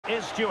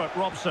is Stuart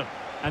Robson.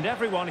 And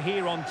everyone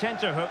here on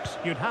tenterhooks,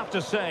 you'd have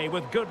to say,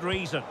 with good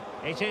reason.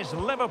 It is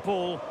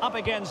Liverpool up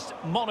against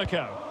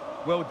Monaco.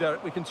 Well,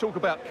 Derek, we can talk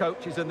about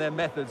coaches and their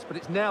methods, but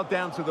it's now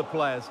down to the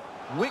players.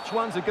 Which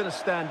ones are going to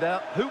stand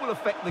out, who will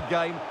affect the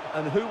game,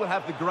 and who will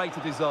have the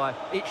greater desire?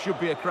 It should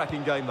be a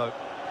cracking game, though.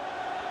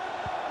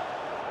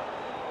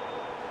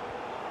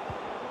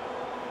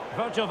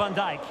 Virgil van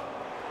Dijk.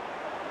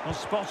 Well,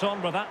 spot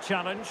on with that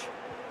challenge.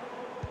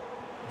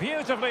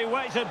 Beautifully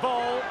weighted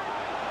ball.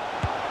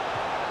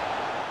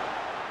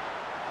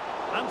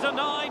 And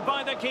denied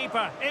by the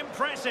keeper.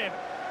 Impressive.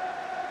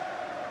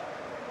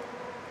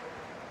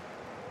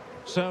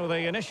 So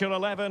the initial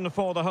 11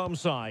 for the home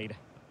side.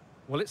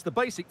 Well, it's the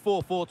basic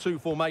 4-4-2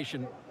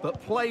 formation,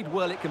 but played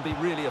well, it can be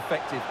really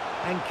effective.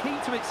 And key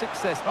to its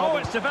success... Oh,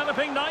 it's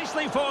developing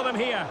nicely for them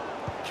here.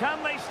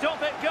 Can they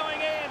stop it going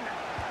in?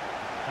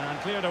 And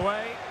cleared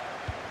away.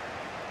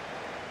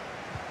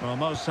 Well,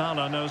 Mo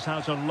Salah knows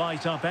how to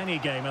light up any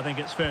game, I think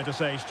it's fair to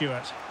say,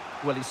 Stuart.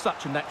 Well, he's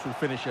such a natural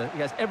finisher. He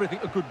has everything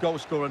a good goal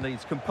scorer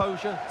needs.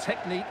 Composure,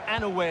 technique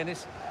and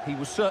awareness. He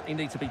will certainly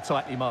need to be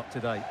tightly marked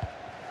today.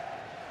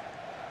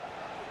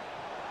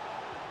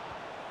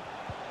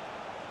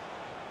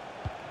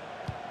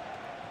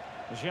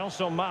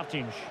 Gelson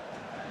Martins.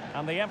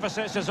 And the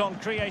emphasis is on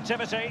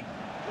creativity.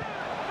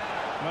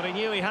 But he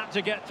knew he had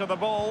to get to the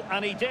ball,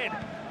 and he did.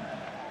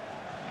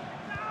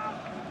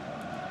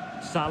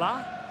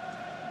 Salah.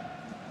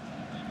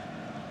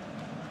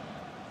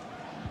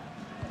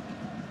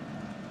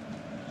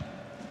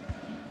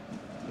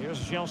 Here's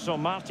Gelson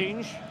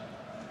Martins.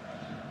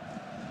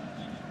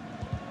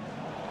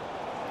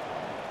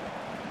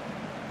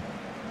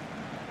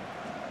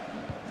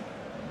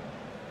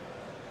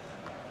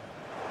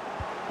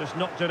 Just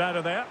knocked it out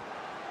of there.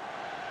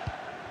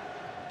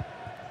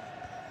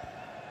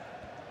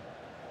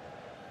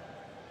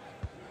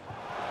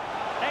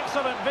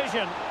 Excellent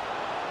vision.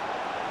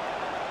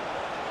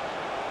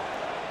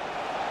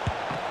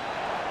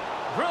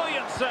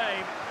 Brilliant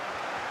save.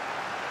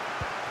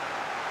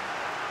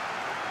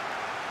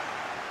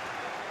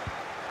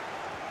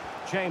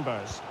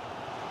 Chambers.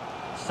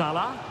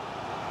 Salah.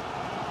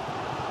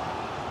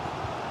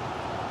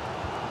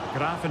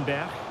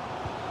 Gravenberch.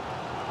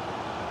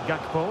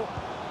 Gakpo.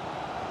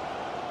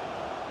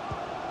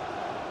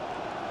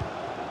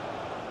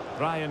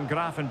 Ryan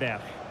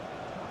Gravenberch.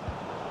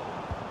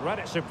 Read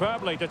it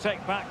superbly to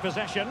take back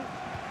possession.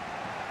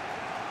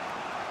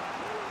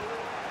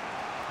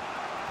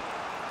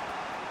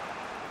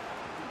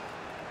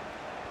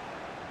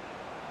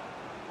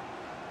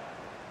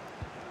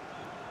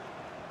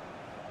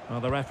 Well,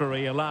 the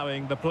referee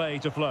allowing the play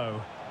to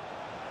flow.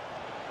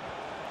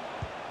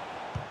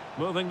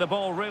 Moving the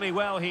ball really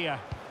well here.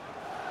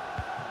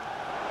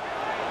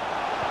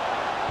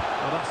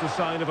 Well, that's the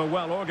sign of a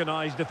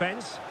well-organised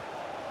defence.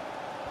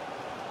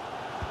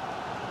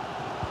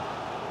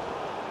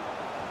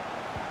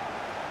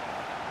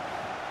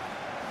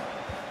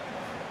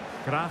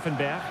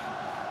 Gravenberch.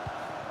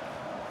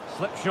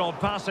 Slipshod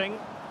passing.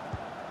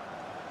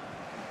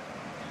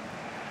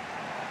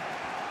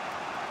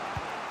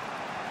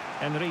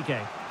 Enrique.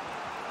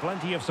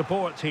 Plenty of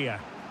support here.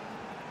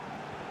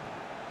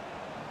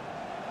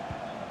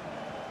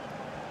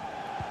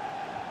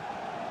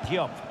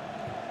 Diop.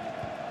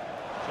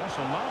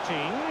 Gelson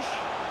Martins.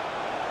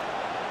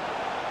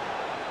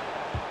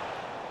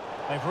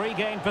 They've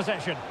regained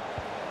possession.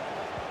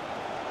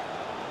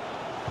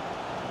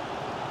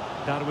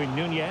 Darwin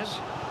Nunez.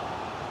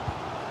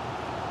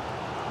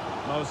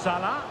 Mo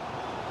Salah.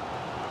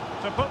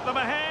 To put them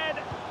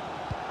ahead.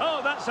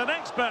 Oh, that's an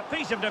expert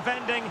piece of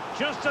defending,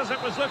 just as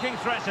it was looking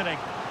threatening.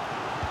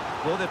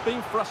 Well, they've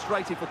been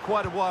frustrated for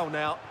quite a while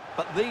now,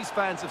 but these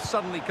fans have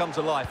suddenly come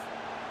to life.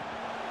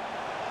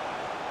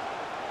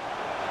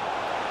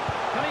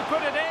 Can he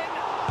put it in?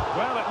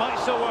 Well, it might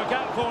still work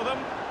out for them.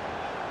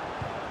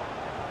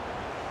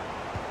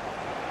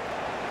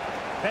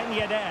 Ben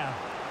Yedder.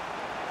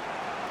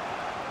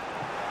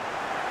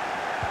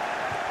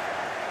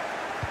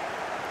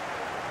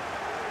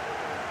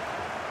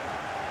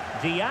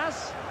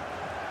 Diaz.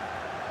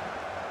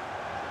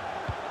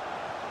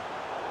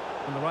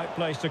 In the right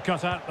place to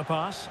cut out the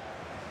pass.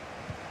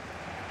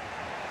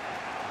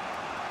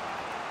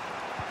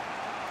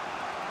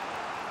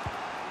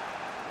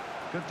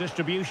 Good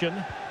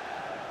distribution.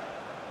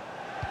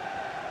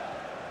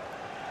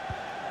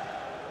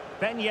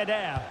 Ben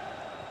Yedder.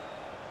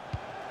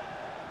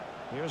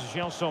 Here's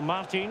Gelson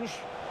Martins.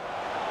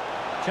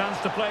 Chance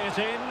to play it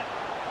in.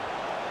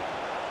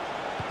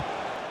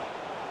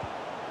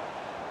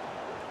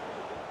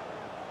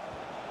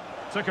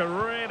 Took a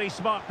really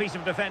smart piece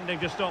of defending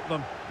to stop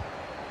them.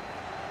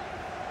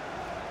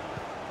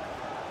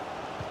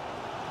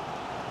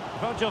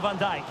 Virgil van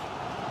Dijk.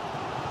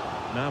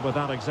 Now with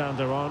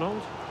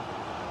Alexander-Arnold.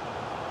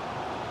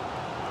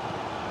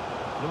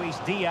 Luis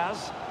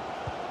Diaz.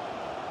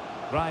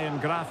 Ryan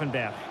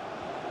Gravenberch.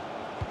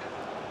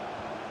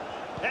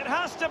 It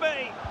has to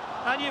be!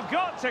 And you've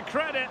got to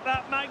credit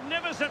that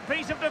magnificent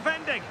piece of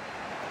defending.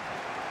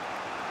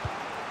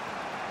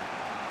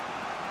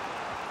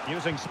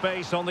 Using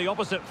space on the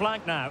opposite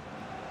flank now.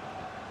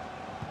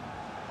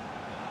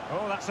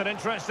 Oh, that's an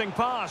interesting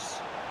pass.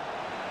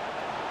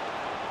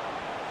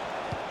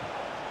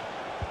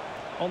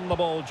 On the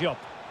ball job.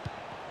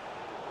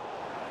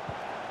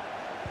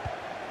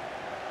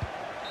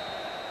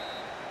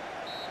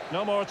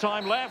 No more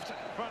time left.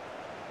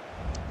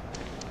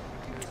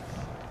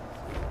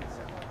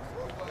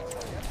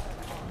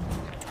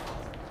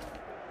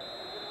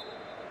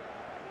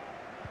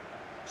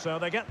 So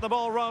they get the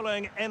ball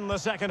rolling in the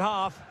second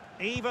half.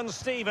 Even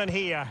Steven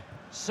here.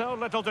 So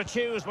little to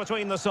choose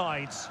between the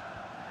sides.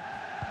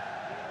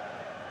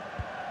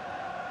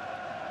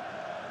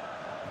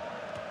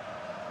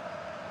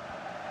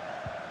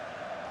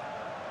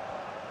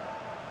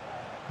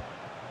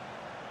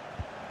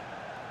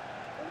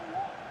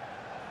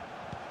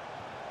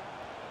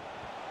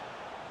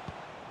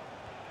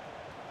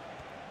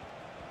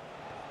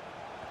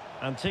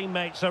 And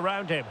teammates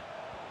around him.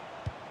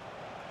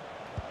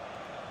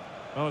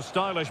 Oh,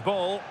 stylish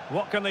ball.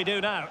 What can they do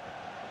now?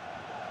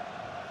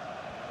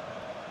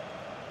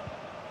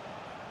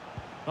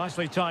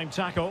 Nicely timed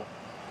tackle.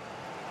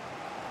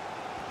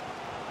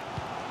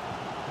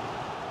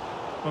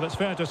 Well, it's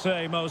fair to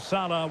say Mo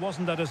Salah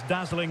wasn't at his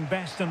dazzling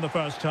best in the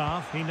first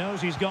half. He knows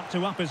he's got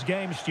to up his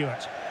game,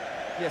 Stuart.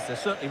 Yes, there's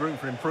certainly room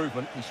for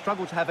improvement. He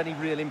struggled to have any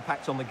real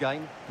impact on the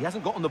game. He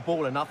hasn't gotten the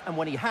ball enough, and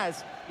when he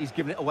has, he's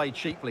given it away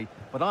cheaply.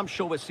 But I'm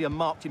sure we'll see a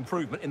marked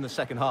improvement in the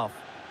second half.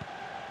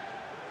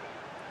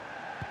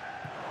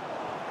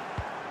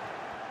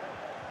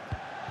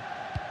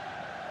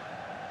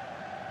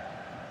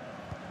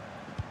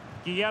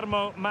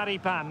 Guillermo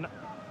Maripan.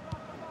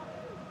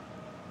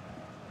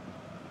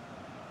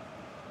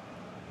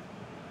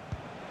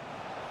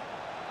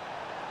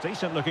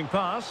 Decent looking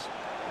pass.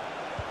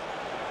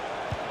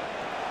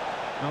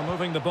 Now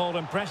moving the ball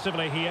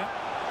impressively here.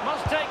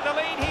 Must take the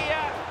lead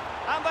here.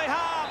 And they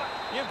have.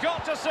 You've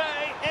got to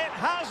say, it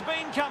has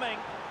been coming.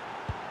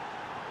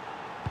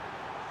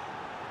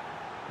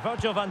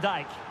 Virgil van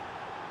Dijk.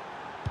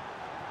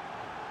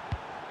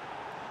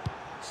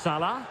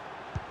 Salah.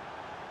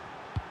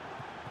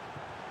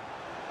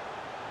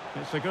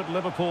 It's a good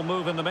Liverpool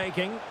move in the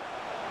making.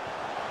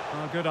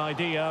 A good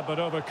idea, but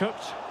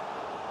overcooked.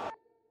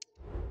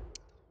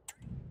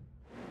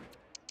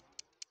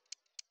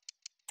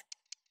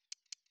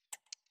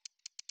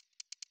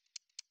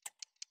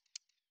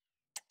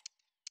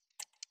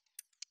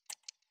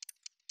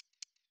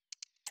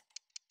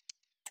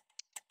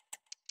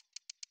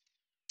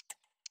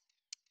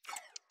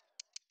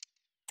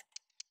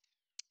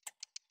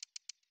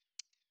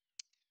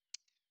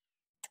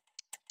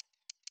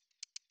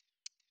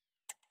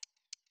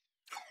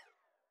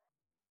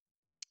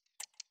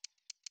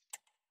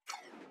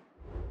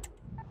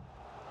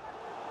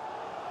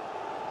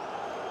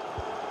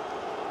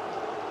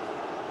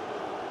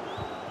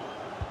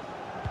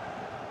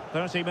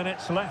 "30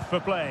 minutes left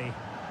for play.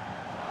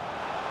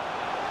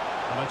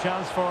 And a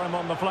chance for him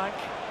on the flank.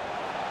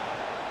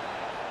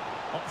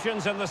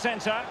 Options in the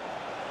centre.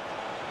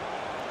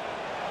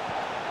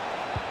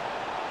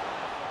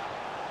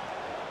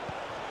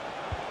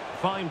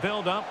 Fine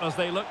build-up as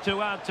they look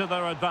to add to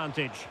their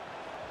advantage.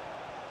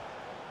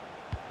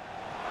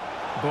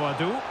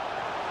 Boadou.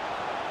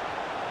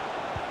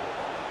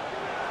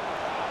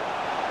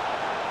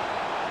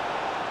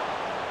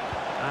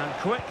 And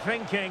quick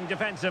thinking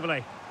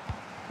defensively.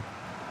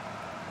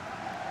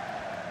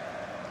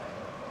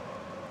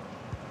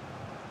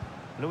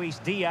 Luis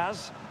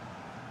Diaz.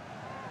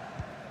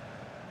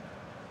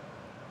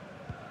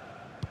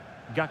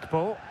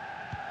 Gakpo.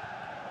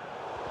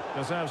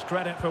 Deserves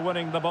credit for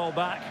winning the ball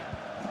back.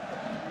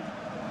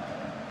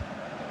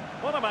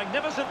 What a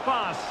magnificent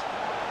pass.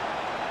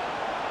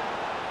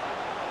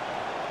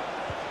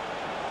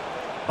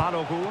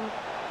 Balogun.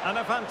 And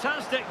a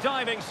fantastic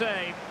diving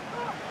save.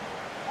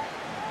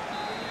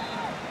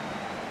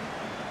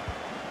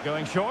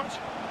 Going short.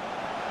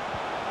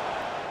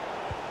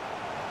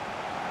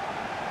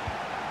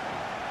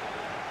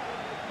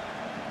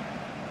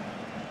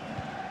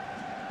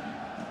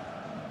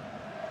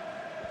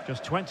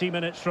 Just 20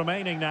 minutes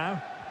remaining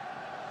now.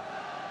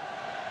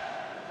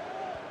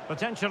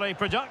 Potentially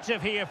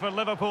productive here for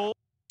Liverpool.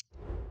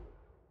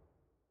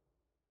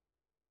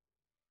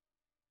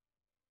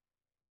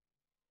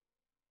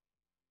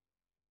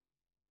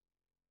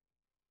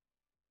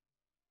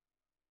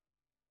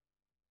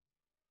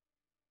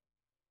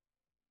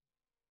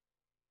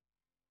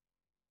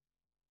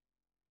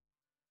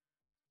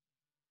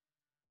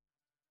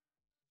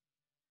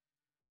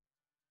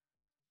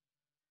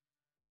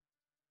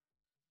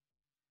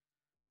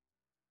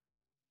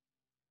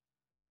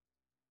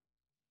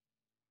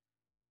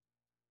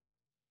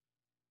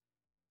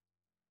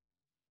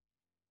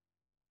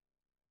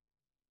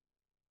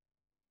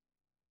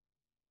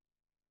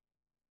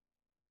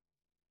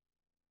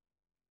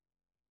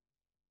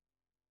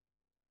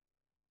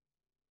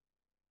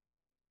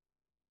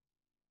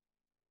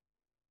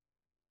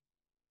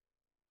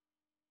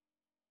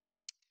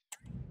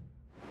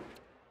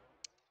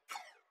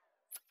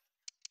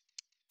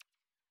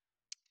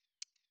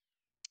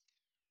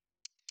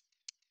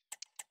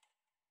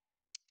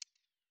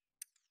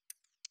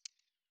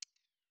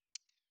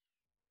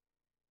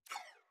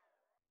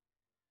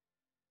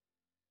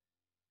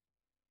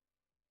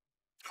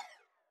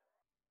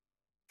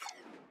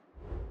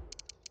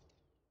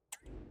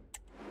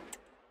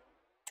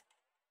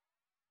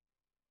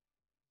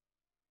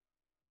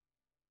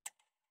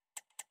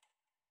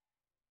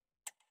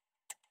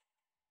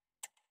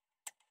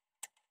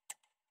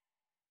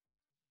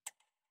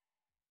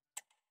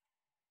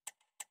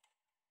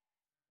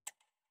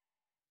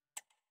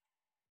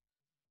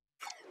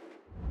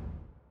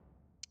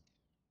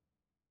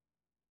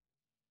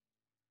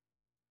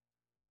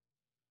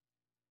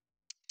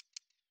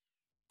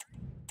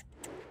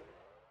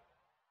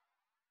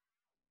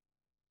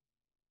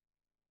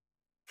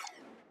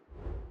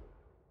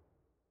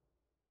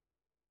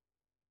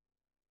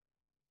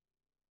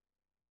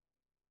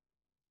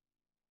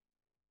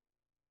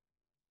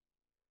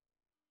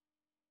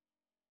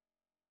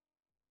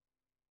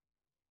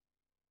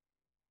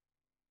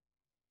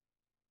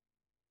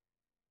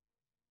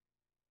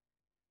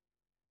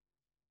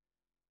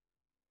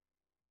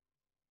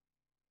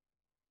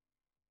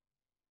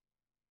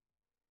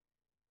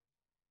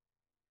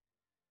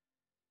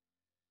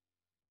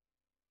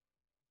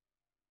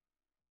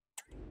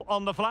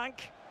 On the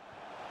flank.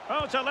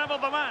 Oh, to level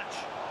the match.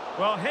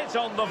 Well, hit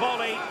on the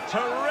volley.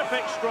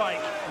 Terrific strike.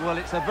 Well,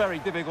 it's a very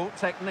difficult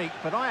technique,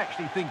 but I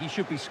actually think he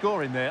should be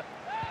scoring there.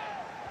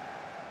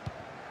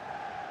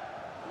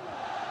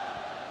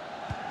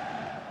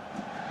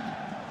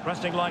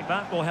 Pressing like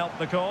that will help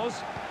the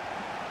cause.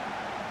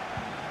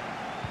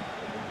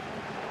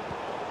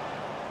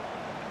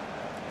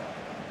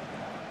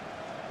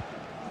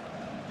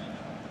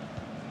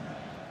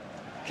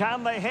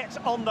 Can they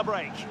hit on the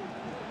break?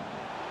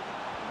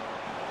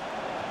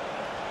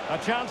 A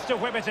chance to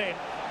whip it in.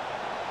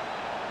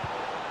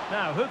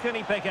 Now, who can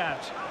he pick out?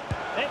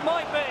 It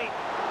might be.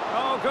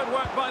 Oh, good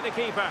work by the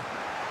keeper.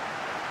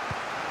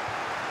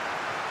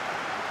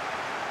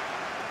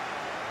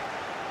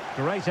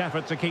 Great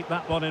effort to keep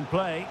that one in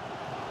play.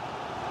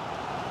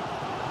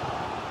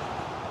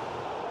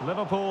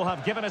 Liverpool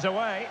have given it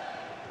away.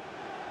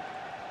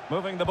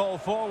 Moving the ball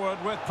forward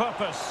with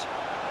purpose.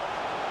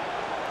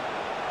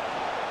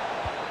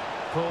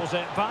 Pulls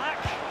it back.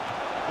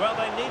 Well,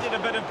 they needed a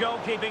bit of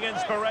goalkeeping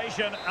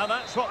inspiration, and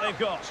that's what they've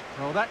got.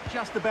 Well, that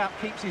just about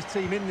keeps his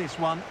team in this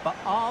one, but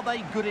are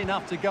they good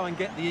enough to go and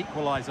get the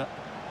equaliser?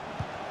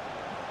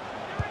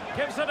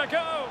 Gives it a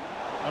go.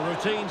 A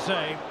routine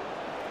save.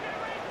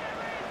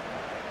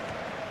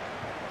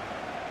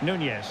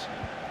 Nunez.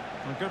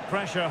 And good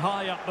pressure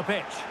high up the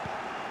pitch.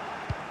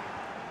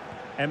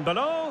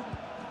 Embolo.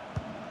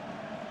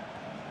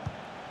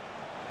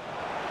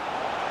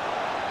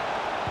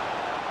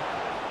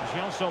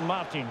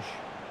 Martins.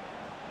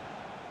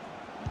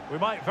 We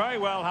might very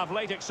well have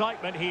late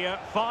excitement here.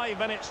 5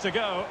 minutes to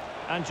go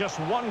and just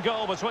one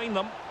goal between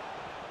them.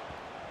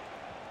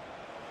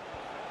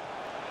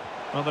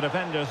 Well, the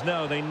defenders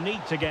know they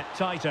need to get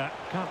tighter.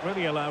 Can't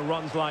really allow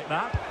runs like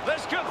that.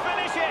 This could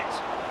finish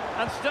it!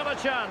 And still a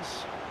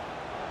chance.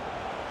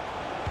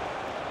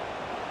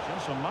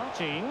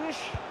 Martins.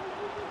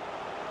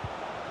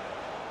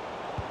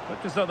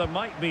 Looked as though there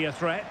might be a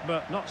threat,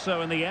 but not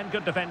so in the end.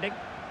 Good defending.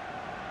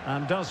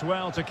 And does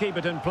well to keep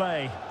it in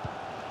play.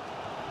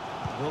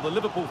 Well, the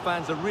Liverpool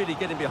fans are really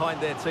getting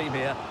behind their team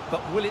here,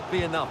 but will it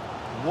be enough?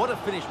 What a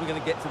finish we're going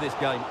to get to this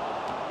game.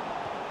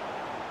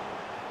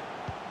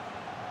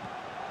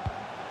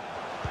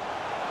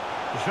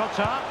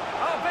 Jota.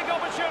 Oh, big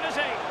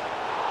opportunity.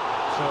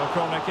 So a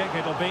corner kick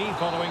it'll be,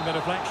 following the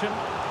deflection.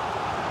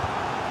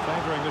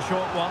 Favouring the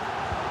short one.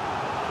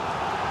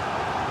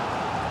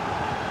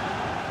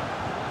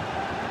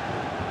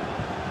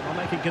 Well,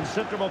 making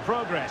considerable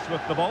progress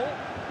with the ball.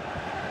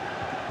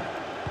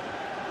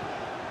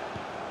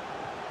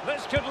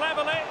 This could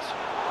level it.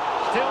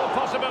 Still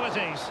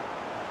possibilities.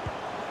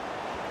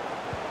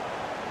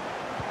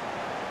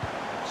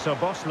 So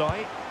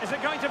Bosley, is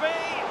it going to be?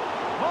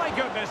 My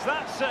goodness,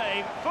 that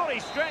save. Fully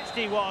stretched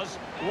he was.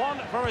 One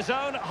for his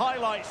own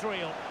highlights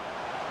reel.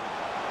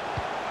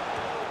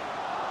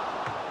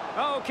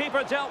 Oh,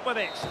 keeper dealt with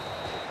it.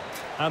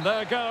 And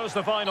there goes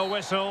the final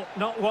whistle.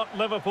 Not what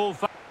Liverpool...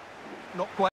 Not quite.